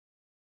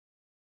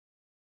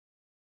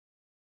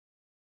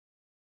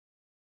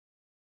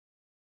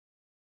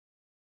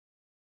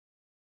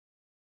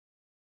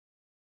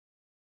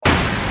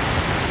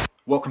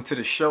Welcome to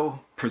the show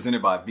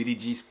presented by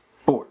VDG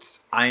Sports.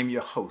 I am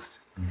your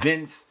host,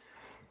 Vince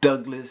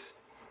Douglas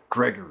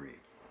Gregory.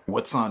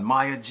 What's on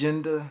my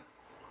agenda?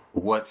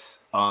 What's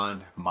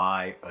on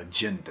my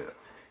agenda?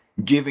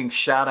 Giving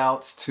shout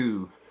outs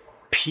to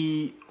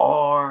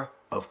PR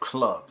of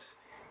clubs.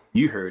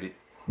 You heard it.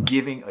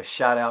 Giving a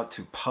shout out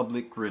to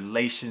public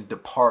relation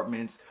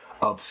departments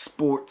of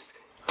sports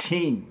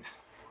teams.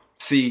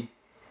 See,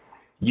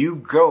 you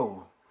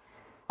go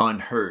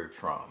unheard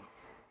from.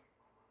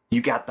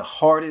 You got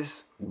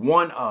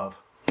one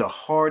of the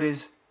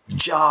hardest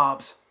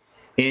jobs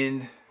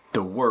in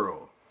the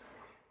world.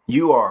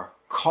 You are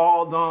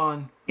called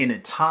on in a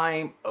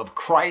time of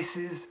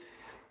crisis,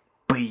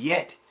 but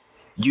yet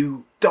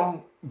you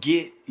don't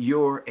get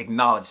your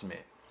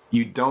acknowledgement.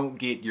 You don't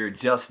get your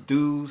just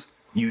dues.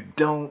 You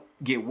don't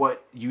get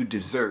what you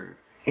deserve.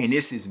 And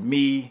this is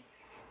me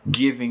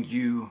giving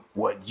you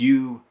what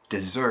you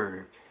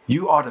deserve.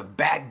 You are the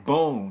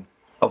backbone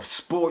of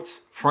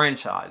sports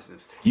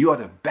franchises. You are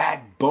the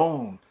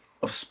backbone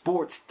of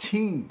sports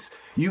teams.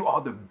 You are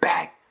the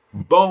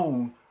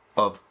backbone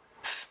of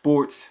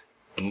sports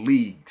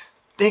leagues.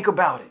 Think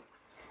about it.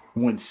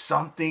 When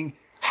something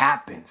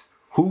happens,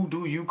 who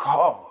do you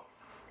call?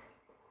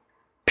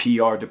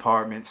 PR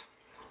departments.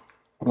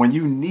 When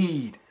you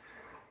need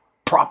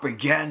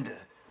propaganda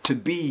to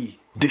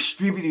be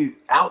distributed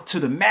out to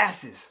the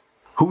masses,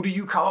 who do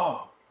you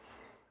call?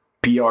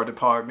 PR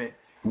department.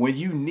 When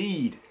you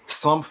need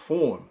some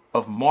form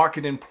of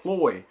marketing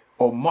ploy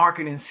or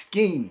marketing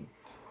scheme,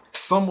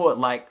 somewhat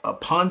like a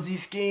Ponzi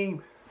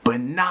scheme,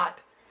 but not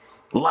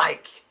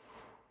like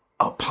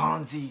a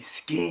Ponzi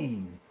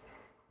scheme,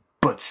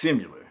 but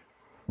similar.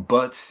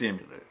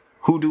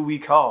 Who do we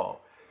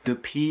call? The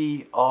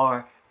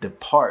PR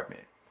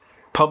department.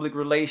 Public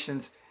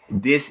relations.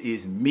 This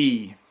is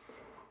me.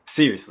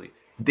 Seriously,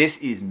 this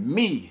is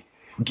me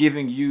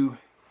giving you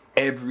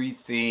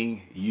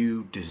everything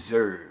you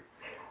deserve.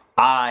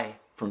 I,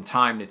 from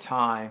time to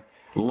time,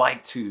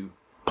 like to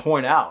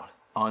point out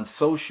on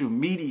social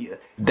media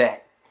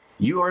that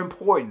you are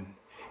important.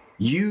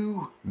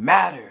 You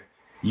matter.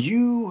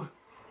 You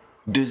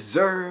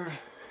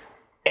deserve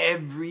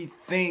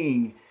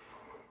everything.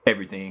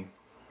 Everything.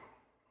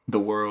 The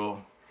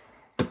world,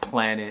 the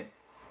planet,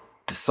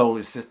 the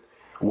solar system,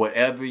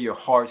 whatever your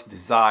heart's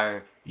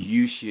desire,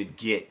 you should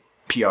get.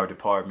 PR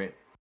department.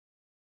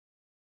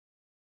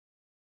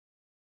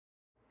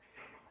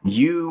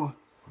 You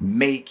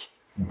make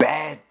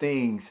bad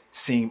things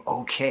seem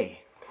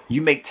okay.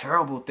 You make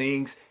terrible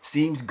things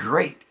seems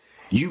great.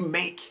 You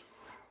make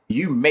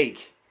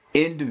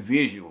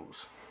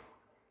individuals,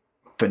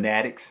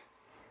 fanatics,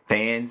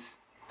 fans,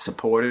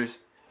 supporters,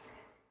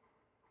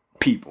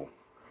 people,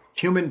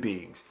 human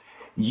beings.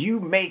 You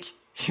make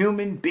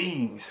human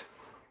beings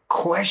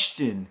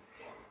question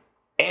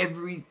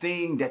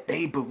everything that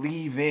they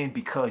believe in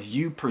because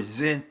you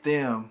present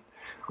them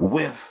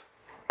with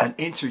an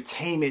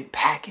entertainment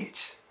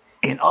package.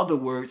 In other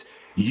words,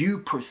 you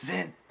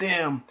present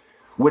them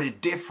with a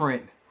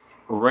different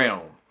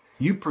realm.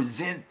 You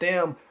present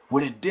them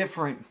with a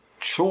different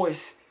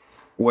choice,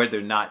 whether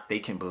or not they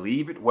can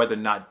believe it, whether or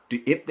not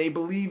if they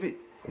believe it,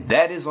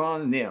 that is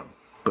on them.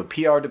 But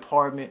PR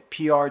department,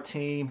 PR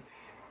team,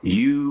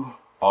 you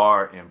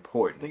are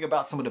important. Think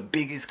about some of the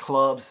biggest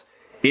clubs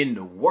in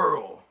the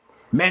world.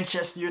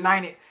 Manchester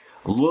United,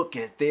 look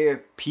at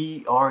their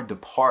PR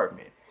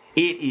department.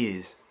 It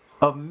is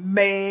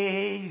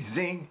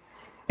amazing.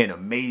 And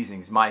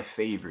amazing is my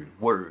favorite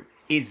word.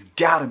 It's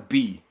gotta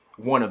be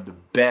one of the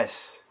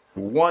best,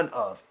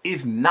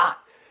 if not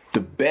the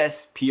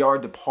best PR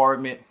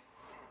department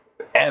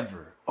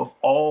ever of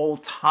all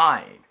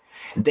time.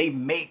 They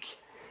make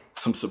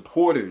some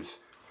supporters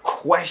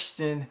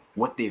question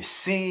what they're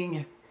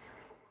seeing.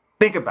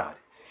 Think about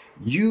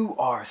it. You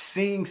are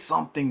seeing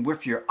something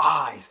with your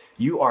eyes.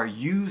 You are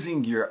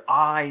using your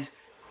eyes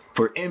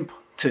for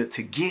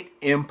to get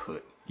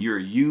input. You're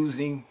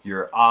using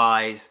your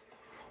eyes.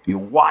 You're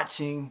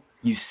watching.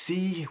 You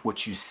see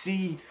what you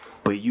see,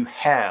 but you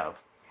have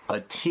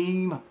a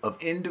team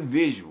of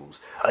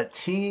individuals, a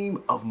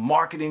team of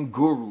marketing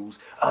gurus,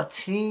 a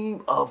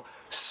team of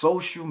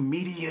social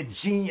media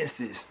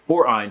geniuses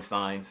or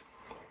Einsteins,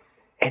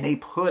 and they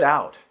put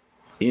out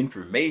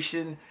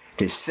information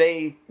to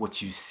say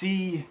what you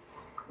see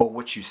or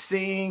what you're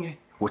seeing,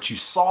 what you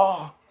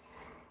saw.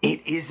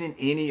 It isn't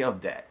any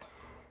of that.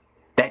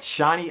 That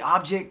shiny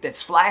object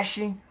that's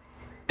flashing,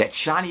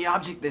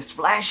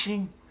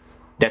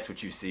 that's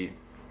what you see.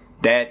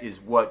 That is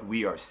what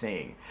we are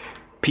seeing.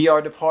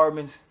 PR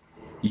departments,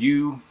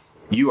 you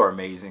are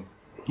amazing.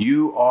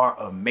 You are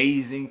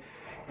amazing.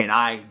 And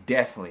I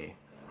definitely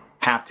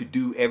have to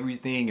do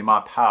everything in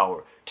my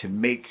power to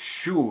make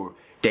sure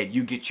that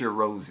you get your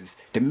roses,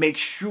 to make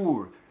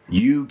sure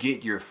you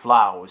get your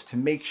flowers, to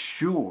make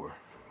sure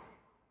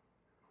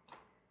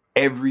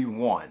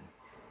everyone,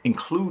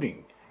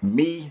 including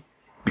me,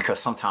 because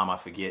sometimes I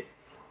forget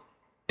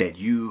that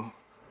you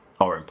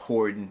are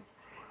important.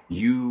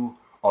 You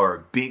are a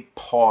big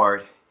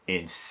part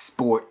in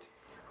sport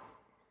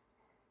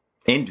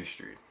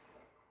industry.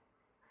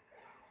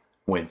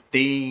 when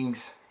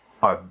things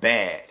are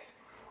bad,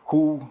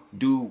 who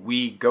do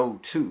we go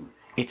to?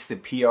 It's the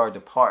PR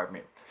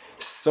department.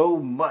 So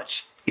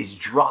much is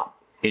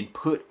dropped and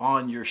put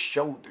on your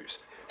shoulders.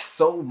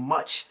 So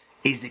much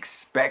is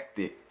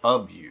expected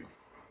of you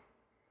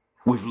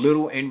with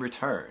little in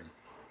return.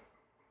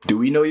 Do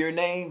we know your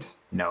names?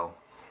 No.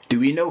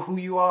 Do we know who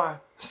you are?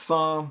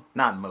 Some,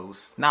 not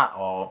most, not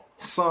all,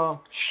 some,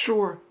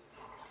 sure.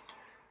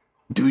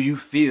 Do you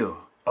feel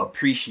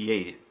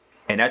appreciated?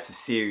 And that's a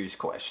serious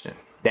question.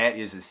 That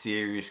is a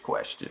serious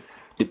question.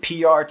 The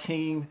PR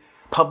team,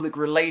 public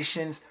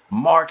relations,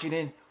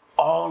 marketing,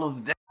 all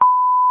of that.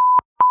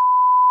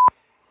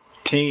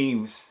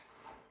 Teams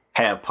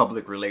have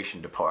public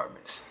relation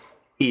departments.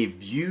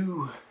 If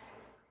you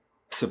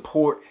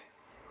support,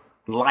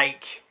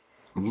 like,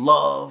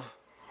 love,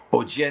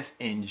 or just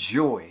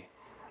enjoy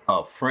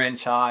a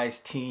franchise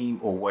team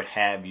or what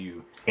have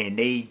you, and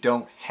they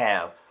don't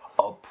have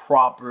a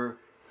proper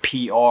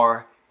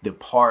PR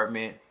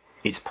department,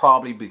 it's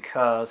probably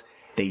because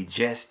they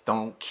just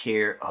don't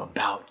care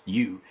about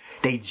you.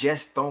 They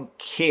just don't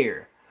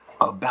care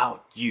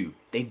about you.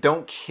 They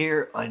don't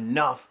care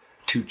enough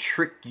to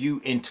trick you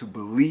into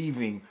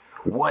believing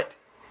what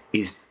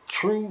is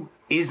true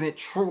isn't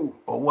true,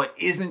 or what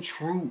isn't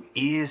true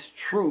is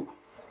true.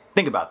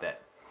 Think about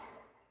that.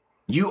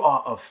 You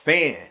are a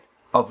fan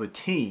of a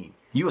team.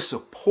 You're a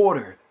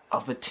supporter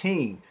of a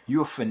team.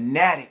 You're a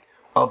fanatic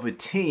of a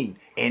team.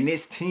 And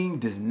this team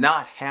does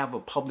not have a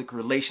public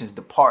relations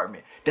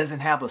department, doesn't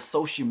have a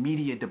social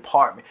media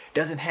department,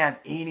 doesn't have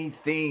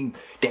anything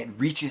that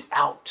reaches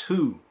out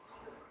to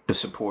the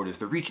supporters,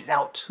 that reaches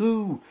out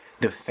to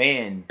the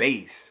fan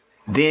base.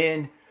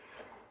 Then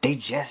they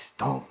just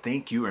don't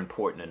think you're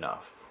important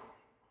enough.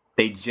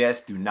 They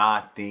just do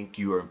not think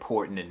you are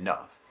important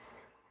enough.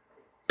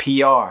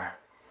 PR,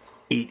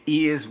 it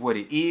is what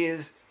it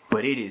is,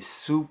 but it is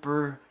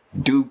super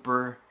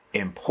duper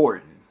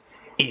important.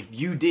 If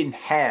you didn't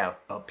have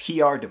a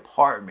PR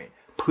department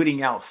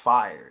putting out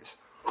fires,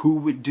 who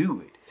would do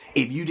it?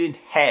 If you didn't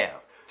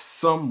have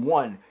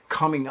someone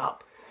coming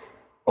up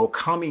or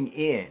coming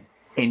in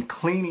and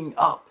cleaning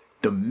up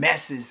the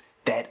messes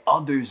that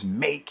others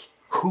make,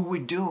 who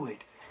would do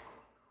it?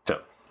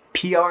 So,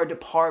 PR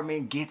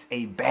department gets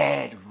a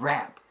bad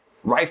rap,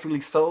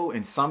 rightfully so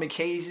in some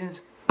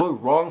occasions, but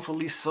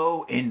wrongfully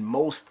so in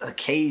most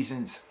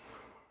occasions.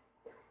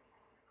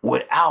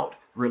 Without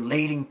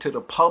relating to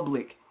the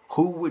public,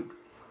 who would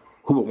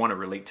want to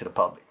relate to the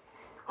public?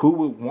 Who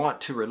would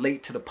want to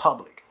relate to the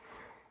public?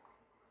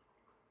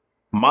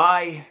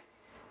 One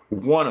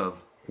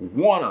of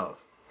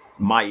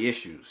my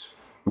issues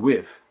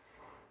with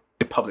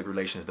the public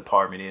relations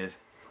department is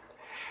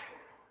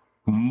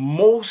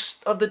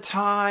most of the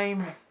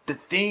time, the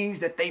things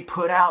that they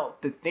put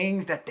out, the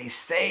things that they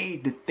say,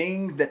 the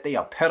things that they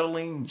are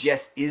peddling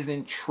just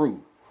isn't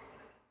true.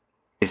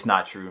 It's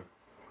not true.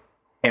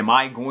 Am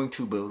I going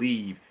to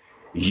believe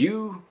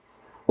you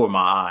or my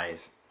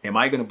eyes? Am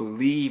I going to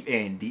believe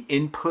in the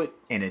input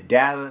and the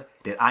data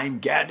that I'm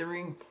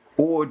gathering,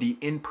 or the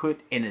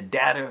input and the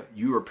data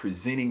you are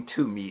presenting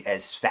to me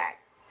as fact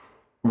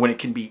when it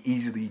can be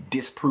easily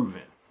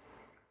disproven?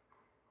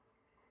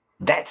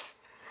 That's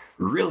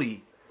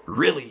really,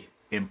 really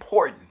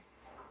important.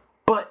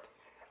 But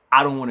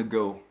I don't want to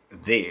go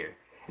there.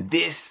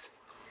 This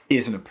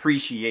is an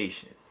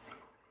appreciation.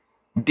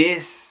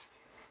 This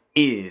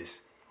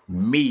is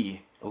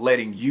me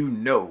letting you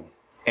know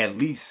at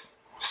least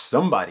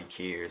somebody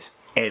cares.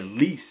 At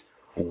least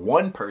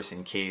one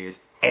person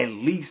cares. At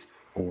least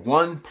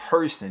one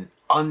person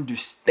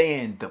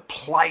understands the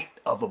plight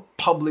of a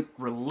public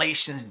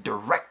relations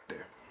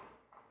director.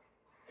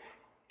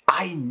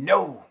 I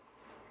know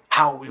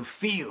how it would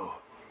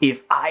feel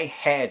if I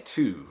had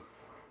to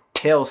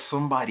tell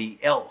somebody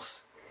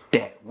else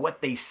that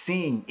what they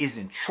seeing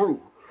isn't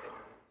true.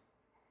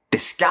 The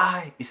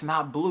sky is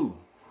not blue.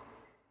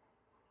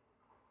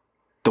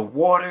 The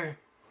water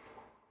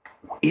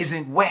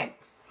isn't wet.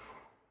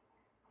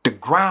 The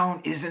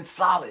ground isn't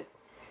solid.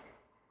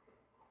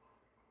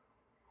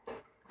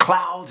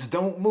 Clouds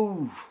don't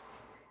move.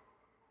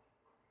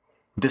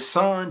 The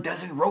sun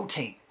doesn't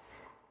rotate.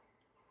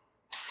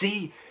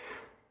 See,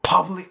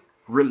 public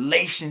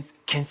relations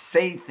can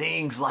say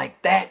things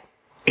like that,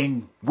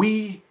 and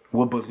we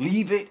will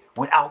believe it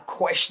without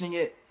questioning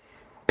it.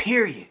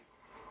 Period.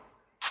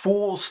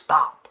 Full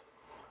stop.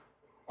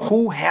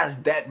 Who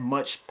has that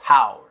much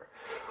power?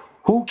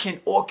 Who can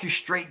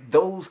orchestrate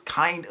those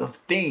kind of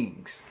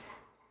things?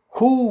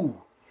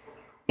 Who,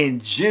 in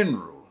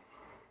general,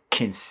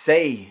 can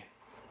say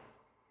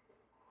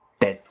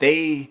that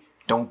they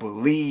don't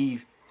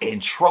believe in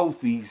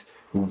trophies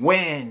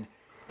when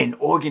an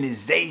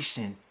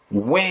organization,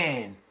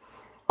 when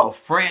a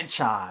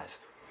franchise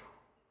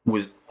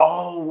was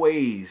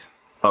always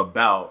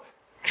about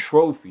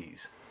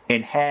trophies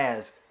and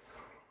has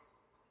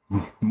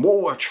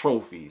more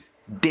trophies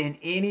than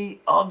any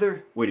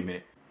other? Wait a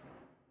minute.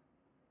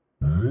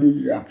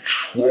 More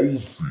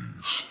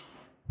trophies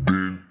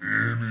than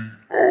any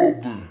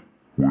other.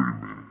 Wait a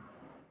minute.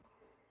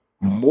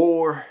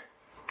 More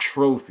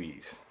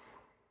trophies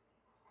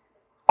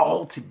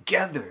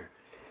altogether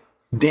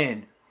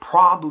than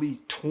probably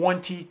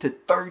 20 to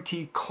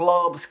 30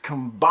 clubs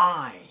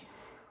combined.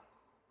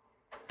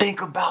 Think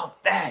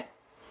about that.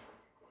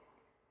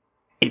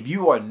 If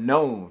you are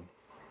known,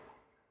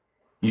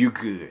 you're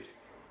good.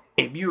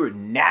 If you are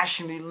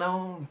nationally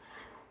known,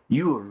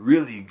 you are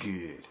really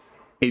good.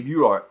 If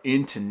you are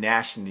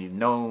internationally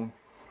known,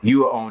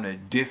 you are on a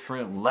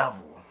different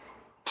level.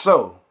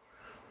 So,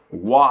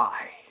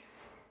 why?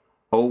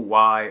 Oh,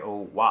 why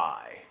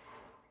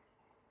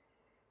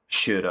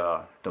should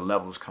the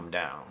levels come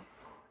down?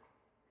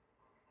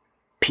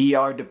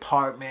 PR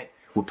department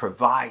will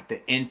provide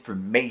the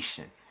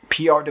information.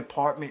 PR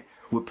department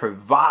will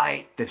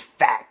provide the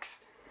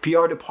facts.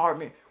 PR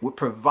department will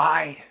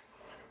provide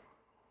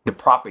the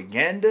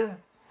propaganda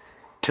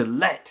to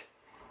let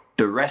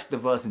the rest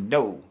of us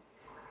know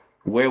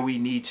where we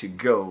need to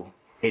go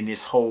in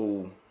this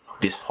whole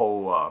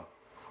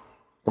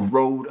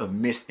road of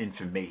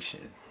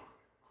misinformation.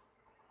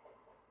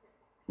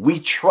 We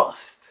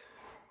trust,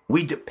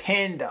 we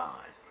depend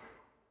on,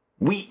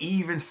 we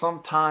even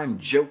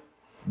sometimes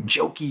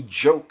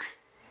joke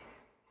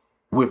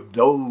with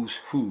those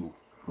who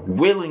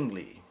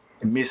willingly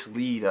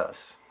mislead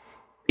us.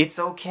 It's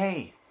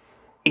okay.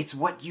 It's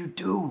what you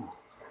do.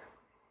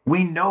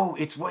 We know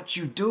it's what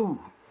you do.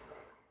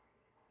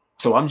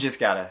 So I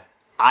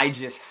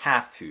just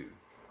have to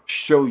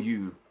show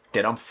you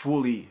that I'm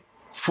fully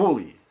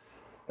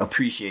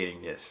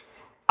appreciating this.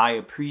 I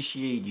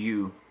appreciate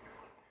you.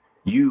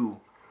 You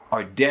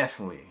are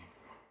definitely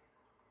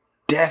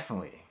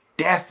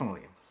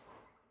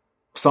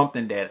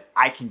something that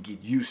I can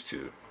get used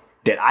to,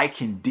 that I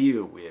can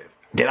deal with,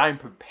 that I'm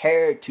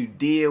prepared to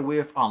deal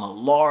with on a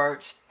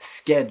large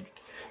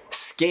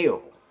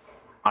scale,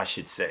 I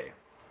should say.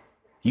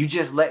 You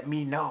just let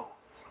me know.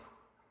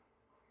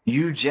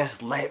 You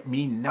just let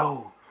me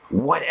know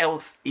what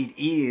else it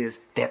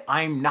is that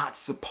I'm not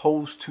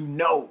supposed to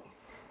know.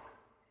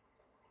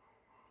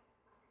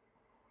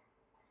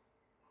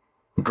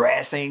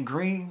 Grass ain't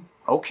green?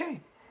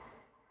 Okay.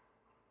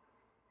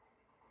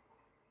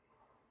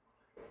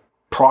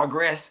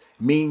 Progress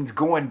means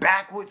going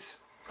backwards?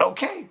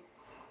 Okay.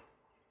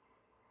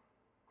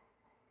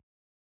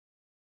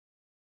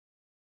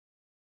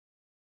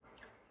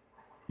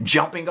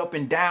 Jumping up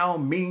and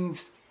down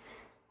means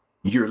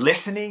you're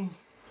listening?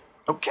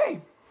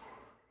 Okay.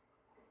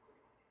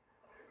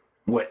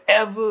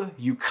 Whatever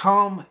you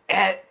come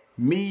at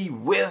me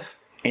with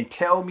and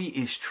tell me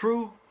is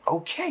true,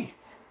 okay.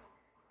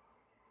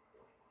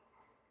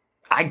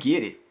 I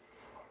get it.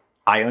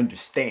 I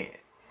understand.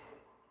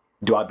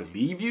 Do I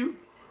believe you?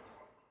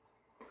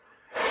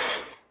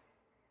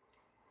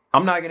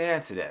 I'm not going to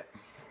answer that.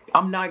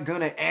 I'm not going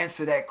to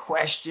answer that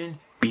question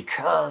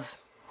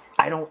because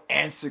I don't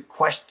answer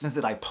questions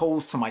that I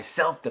pose to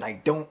myself that I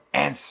don't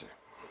answer.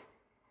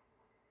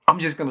 I'm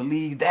just going to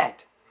leave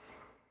that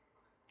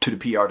to the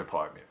PR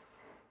department.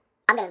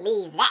 I'm going to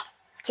leave that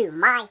to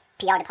my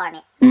PR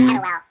department to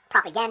peddle out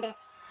propaganda.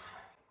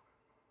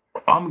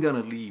 I'm going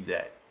to leave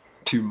that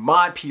to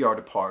my PR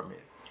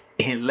department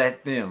and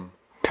let them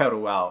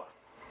peddle out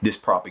this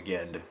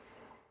propaganda.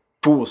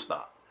 Full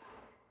stop.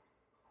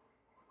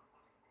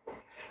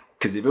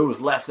 Because if it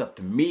was left up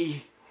to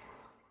me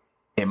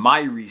and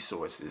my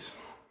resources,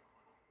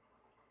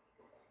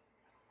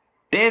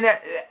 then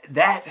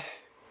that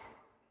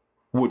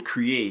would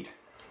create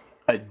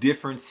a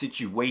different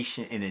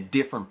situation and a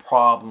different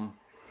problem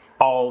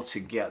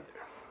altogether.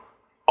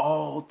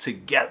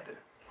 Altogether.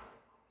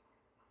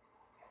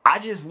 I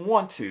just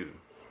want to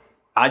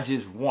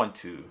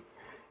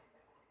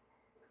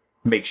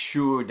make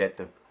sure that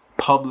the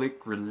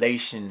public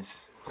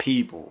relations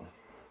people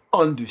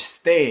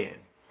understand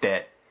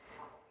that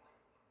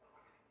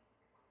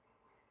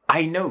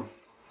I know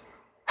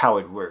how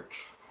it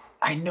works.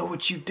 I know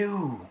what you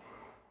do.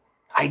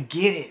 I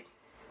get it.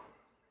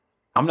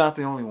 I'm not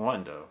the only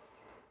one, though.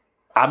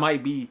 I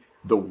might be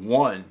the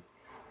one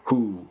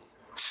who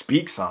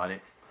speaks on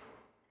it.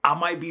 I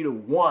might be the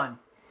one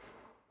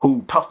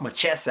who puff my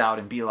chest out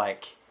and be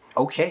like,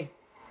 okay,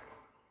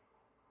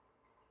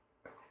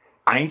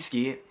 I ain't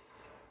scared.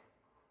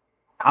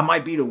 I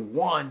might be the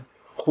one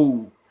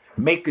who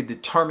make a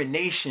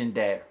determination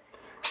that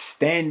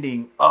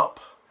standing up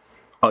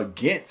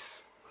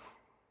against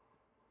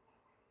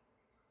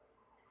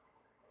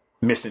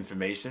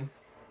misinformation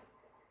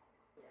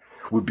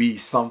would be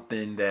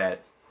something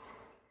that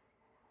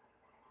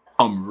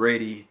I'm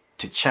ready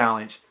to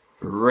challenge,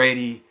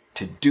 ready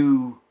to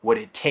do what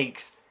it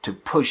takes to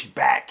push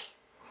back.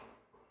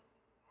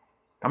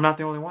 I'm not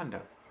the only one,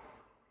 though.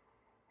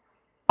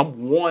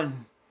 I'm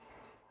one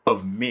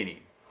of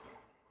many.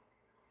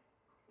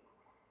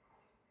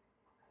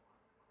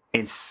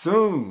 And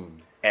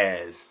soon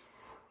as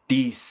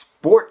these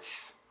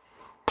sports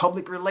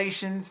public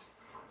relations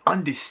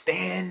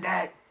understand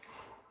that,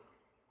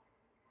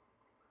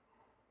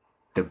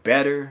 the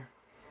better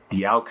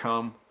the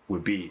outcome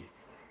would be.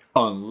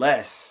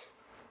 Unless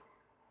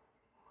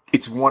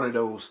it's one of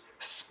those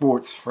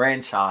sports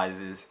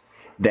franchises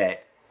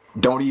that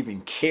don't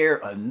even care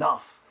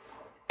enough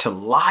to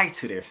lie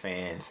to their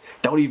fans,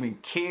 don't even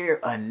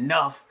care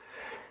enough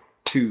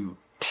to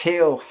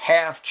tell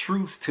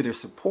half-truths to their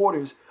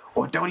supporters,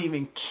 or don't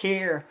even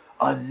care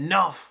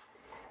enough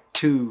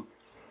to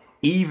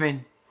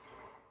even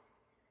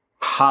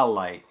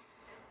highlight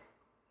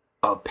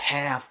a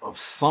path of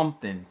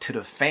something to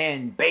the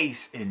fan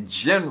base in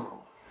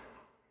general.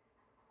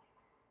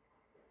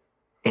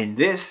 And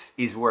this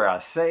is where I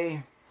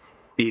say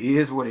it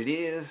is what it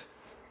is.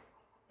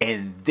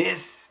 And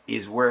this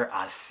is where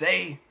I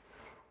say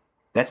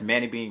that's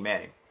Manny being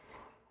Manny.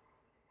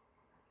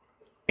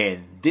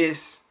 And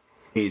this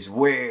is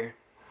where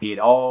it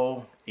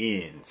all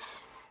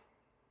ends.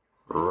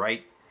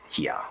 Right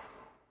here.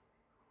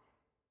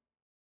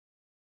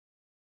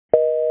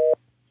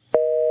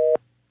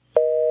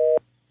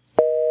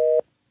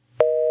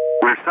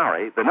 We're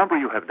sorry, the number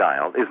you have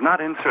dialed is not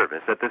in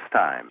service at this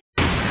time.